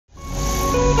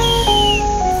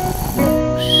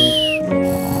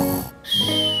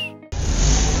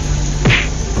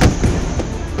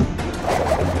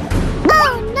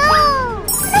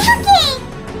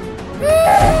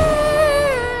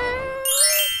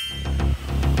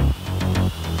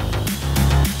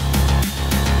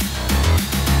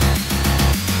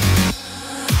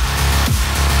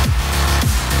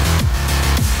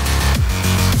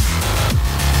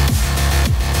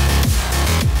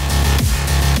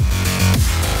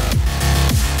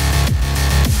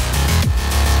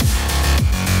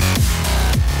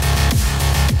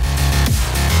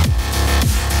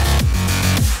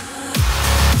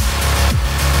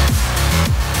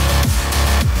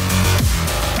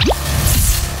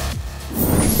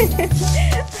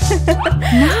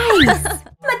Nice!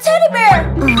 My teddy bear!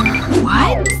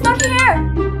 What? It's not here!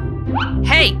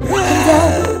 Hey!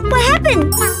 What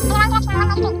happened?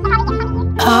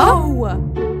 Oh!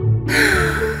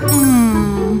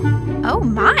 Oh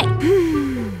my!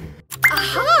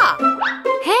 Aha!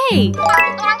 Hey!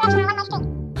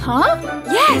 Huh?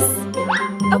 Yes!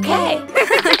 Okay.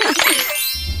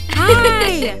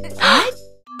 Hi!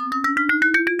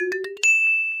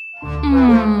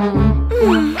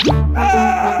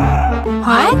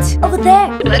 What? What? Over there.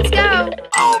 Let's go!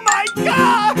 Oh my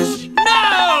gosh!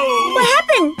 No! What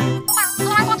happened?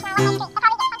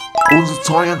 Unser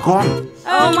Zeug kommt.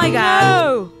 Oh my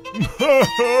god!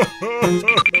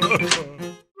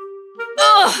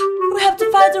 Ugh! We have to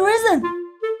find the reason.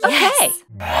 Okay!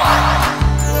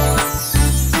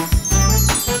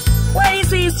 What is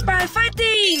this by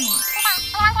fighting?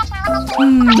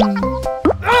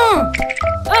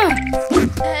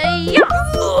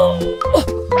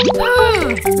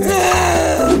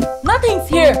 Nothing's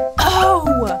here. Oh!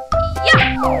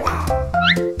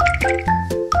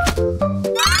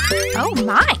 Oh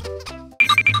my!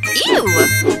 Ew!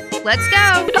 Let's go!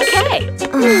 Okay!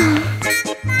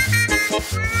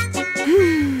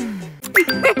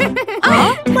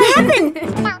 Oh, what happened?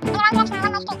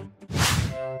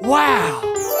 Wow!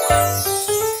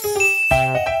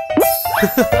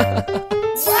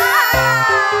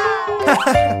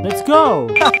 Let's go!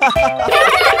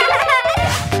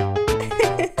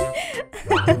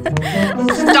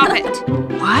 Stop it!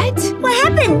 What? What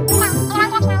happened?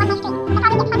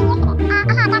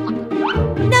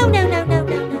 No.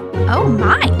 Oh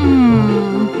my!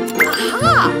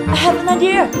 Aha! I have an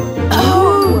idea.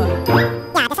 Oh!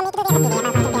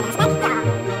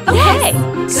 Okay!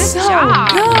 Good So job!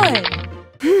 good.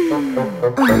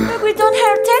 But we don't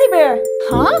have teddy bear.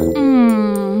 Huh?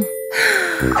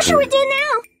 What should we do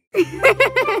now?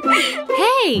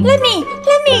 Hey! Let me.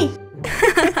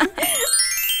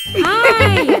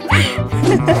 Hi!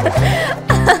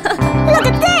 Look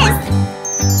at this.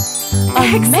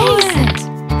 Excellent!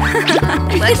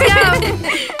 Let's go!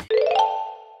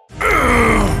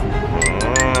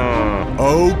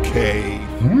 Okay.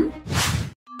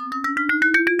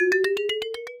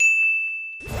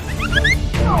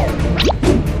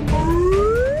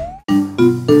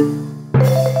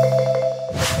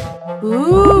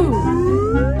 Ooh!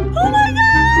 Oh my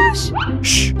gosh!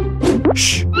 Shh.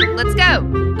 Shh. Let's go!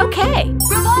 Okay!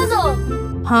 Proposal.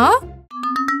 Huh?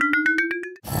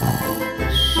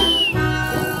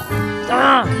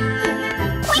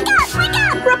 Wake up.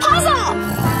 Proposal.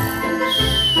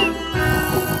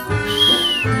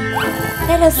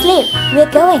 Let us sleep.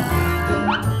 We're going.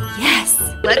 Yes!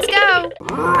 Let's go!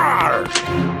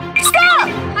 Stop.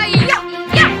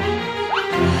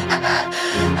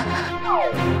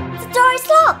 The door is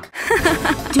locked.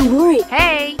 Don't worry.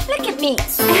 Hey! Look at me.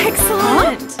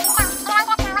 Excellent!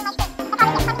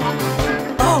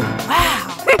 Oh, wow.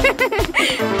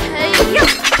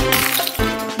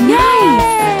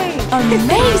 Nice!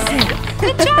 Amazing.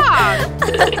 Good job!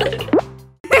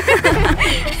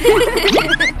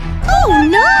 Oh,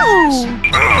 no.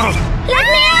 Let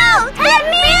me out.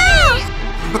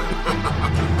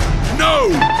 No!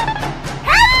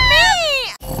 Help me.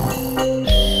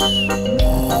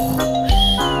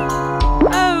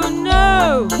 Oh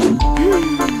no!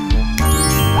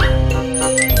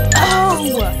 Oh!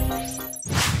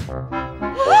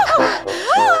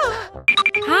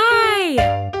 Hi!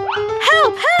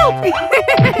 Help.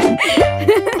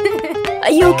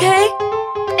 Are you okay?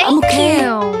 I'm okay.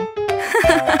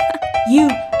 You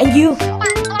and you.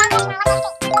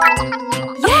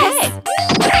 Yes!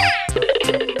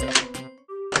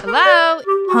 Hello?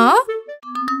 Huh?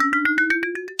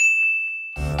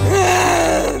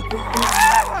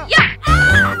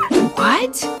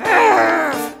 What?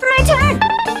 My turn.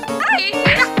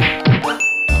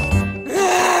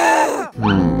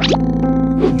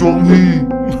 Johnny.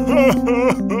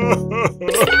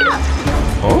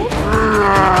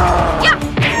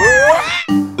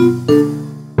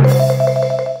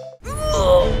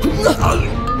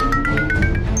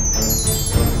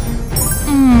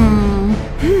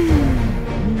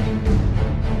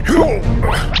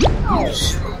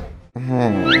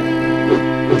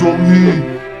 Johnny.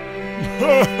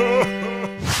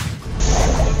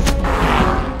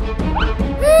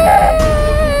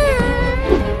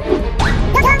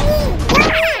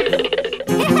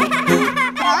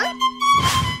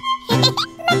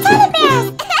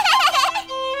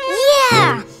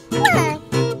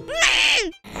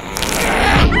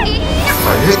 I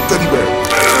hate teddy bear.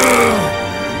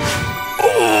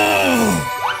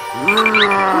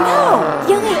 No,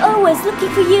 Young is always looking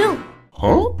for you.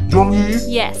 Huh? Johnny?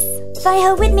 Yes. Find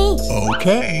her with me.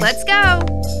 Okay. Let's go.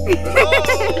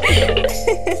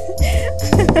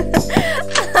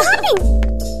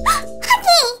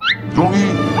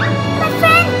 Young-hee, My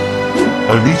friend!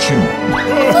 I need you.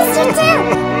 Miss you too!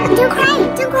 Don't cry,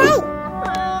 don't cry!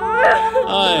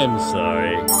 I'm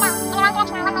sorry.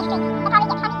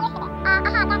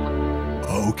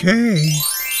 Okay.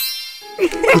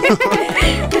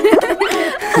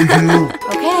 For you.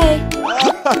 Okay.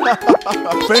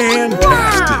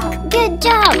 Fantastic. Good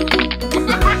job!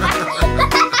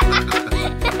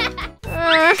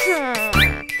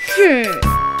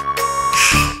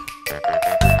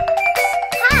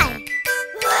 Hi!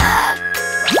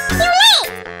 You're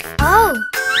late! Oh!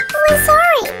 We're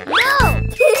sorry! No!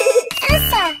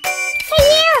 Elsa! For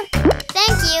you!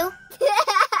 Thank you!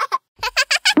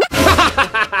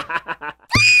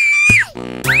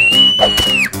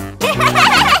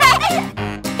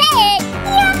 Hey!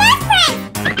 You're my friend!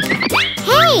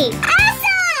 Hey!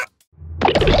 Elsa!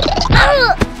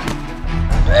 Oh!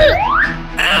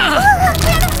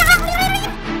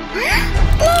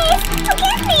 Please,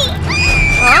 forgive me!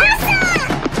 Elsa!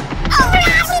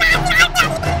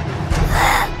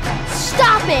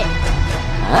 Stop it!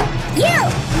 You!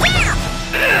 Yeah!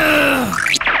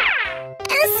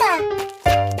 Elsa!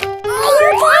 Are you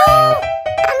okay?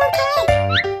 I'm okay.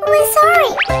 We're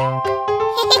sorry.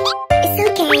 It's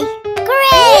okay.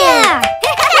 Great! Yeah!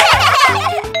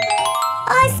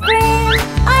 Ice cream!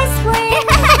 Ice cream!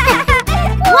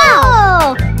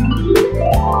 Wow!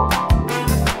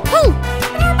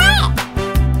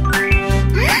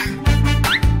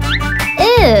 Hey!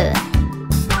 Ew!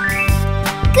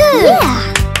 Good! Yeah!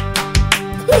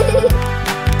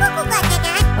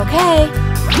 Okay.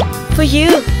 For you.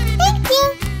 Thank you.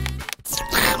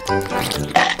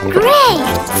 Great!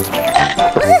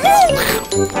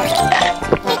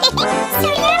 So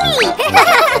yummy!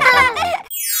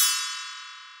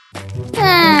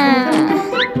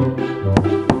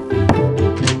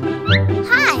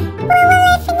 Hi! We will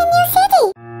live in the new city!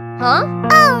 Huh?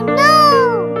 Oh no!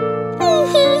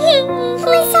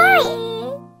 We're sorry!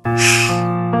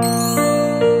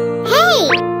 Hey!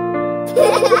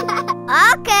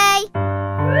 Okay!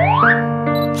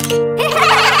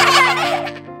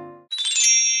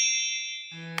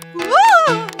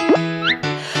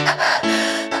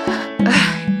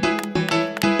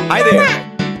 Hi there.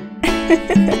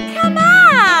 Come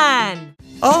on.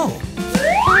 Oh.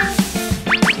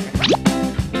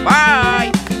 Bye.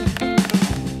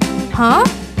 Huh?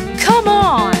 Come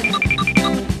on.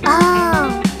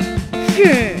 Oh!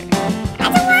 I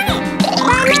don't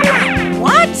want it!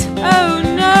 What? Oh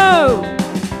no.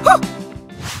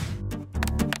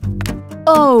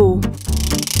 Oh.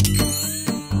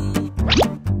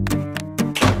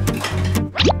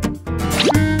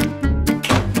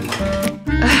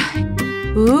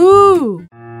 Ooh.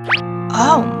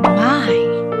 Oh my.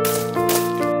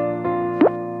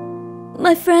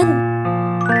 My friend.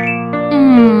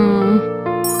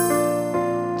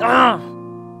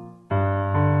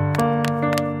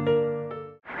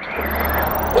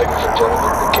 Ladies and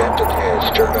gentlemen, the captain has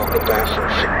turned on the fasten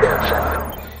seatbelt sign.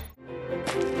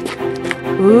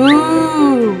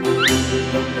 Ooh.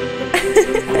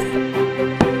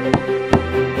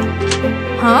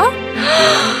 Huh?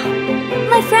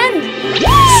 My friend.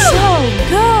 So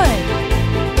good.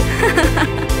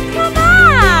 Come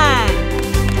on.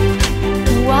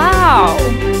 Wow.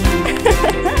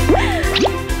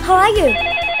 How are you?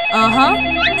 Uh-huh.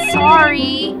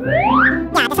 Sorry.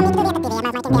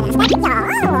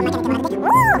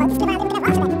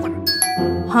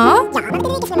 Huh?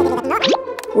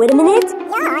 Wait a minute.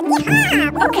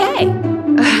 Okay.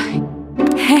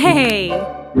 Hey.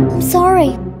 I'm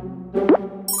sorry.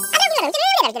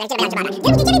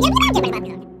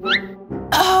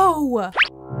 Oh.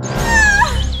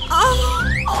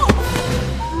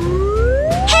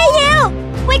 Hey you!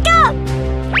 Wake up!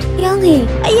 Young-hee,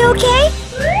 are you okay?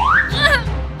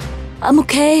 I'm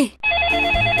okay.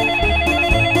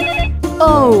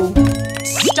 Oh.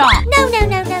 Stop. No.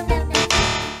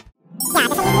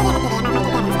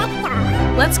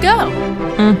 Let's go.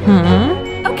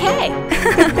 Mm-hmm. Okay.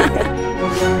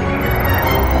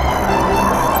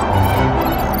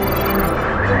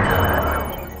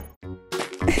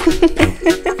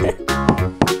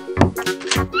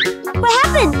 What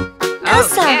happened?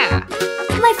 Elsa! Yeah.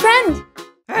 My friend!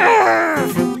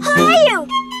 How are you?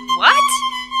 What?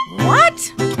 What?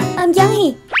 I'm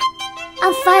Young-hee.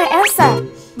 I'm Fire Elsa.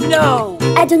 No.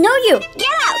 I don't know you.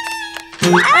 Get out!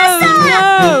 Elsa! Oh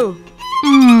no.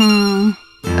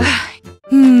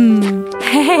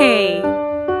 Hey.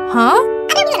 Huh?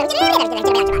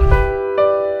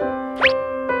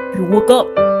 You woke up.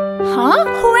 Huh?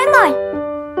 Who am I?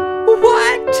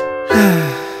 What?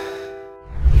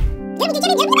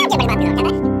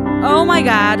 Oh my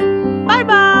god.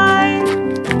 Bye-bye.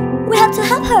 We have to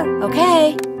help her.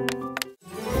 Okay.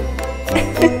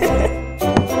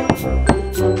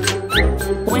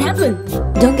 What happened?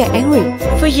 Don't get angry.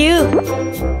 For you.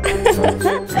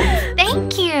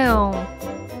 Thank you.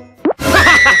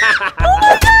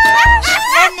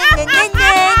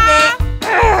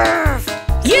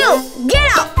 You! Get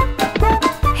up!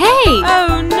 Hey!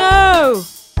 Oh no!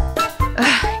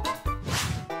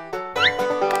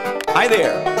 Hi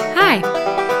there. Hi.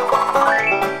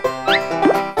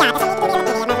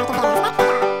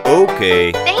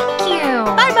 Okay. Thank you.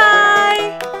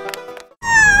 Bye-bye!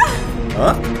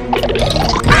 Huh?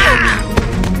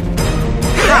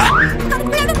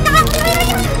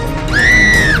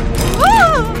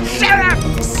 Shut up!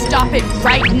 Stop it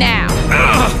right now!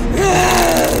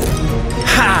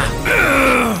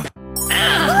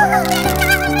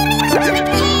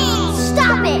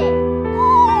 Stop it!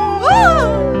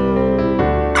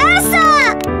 Elsa!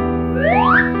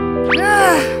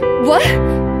 What?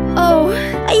 Oh,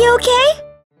 Are you okay?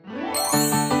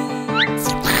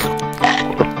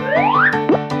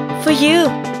 for you.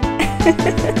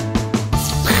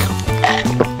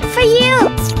 For you!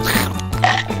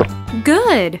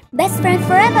 Good. Best friend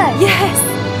forever! Yes.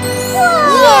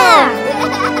 Yeah!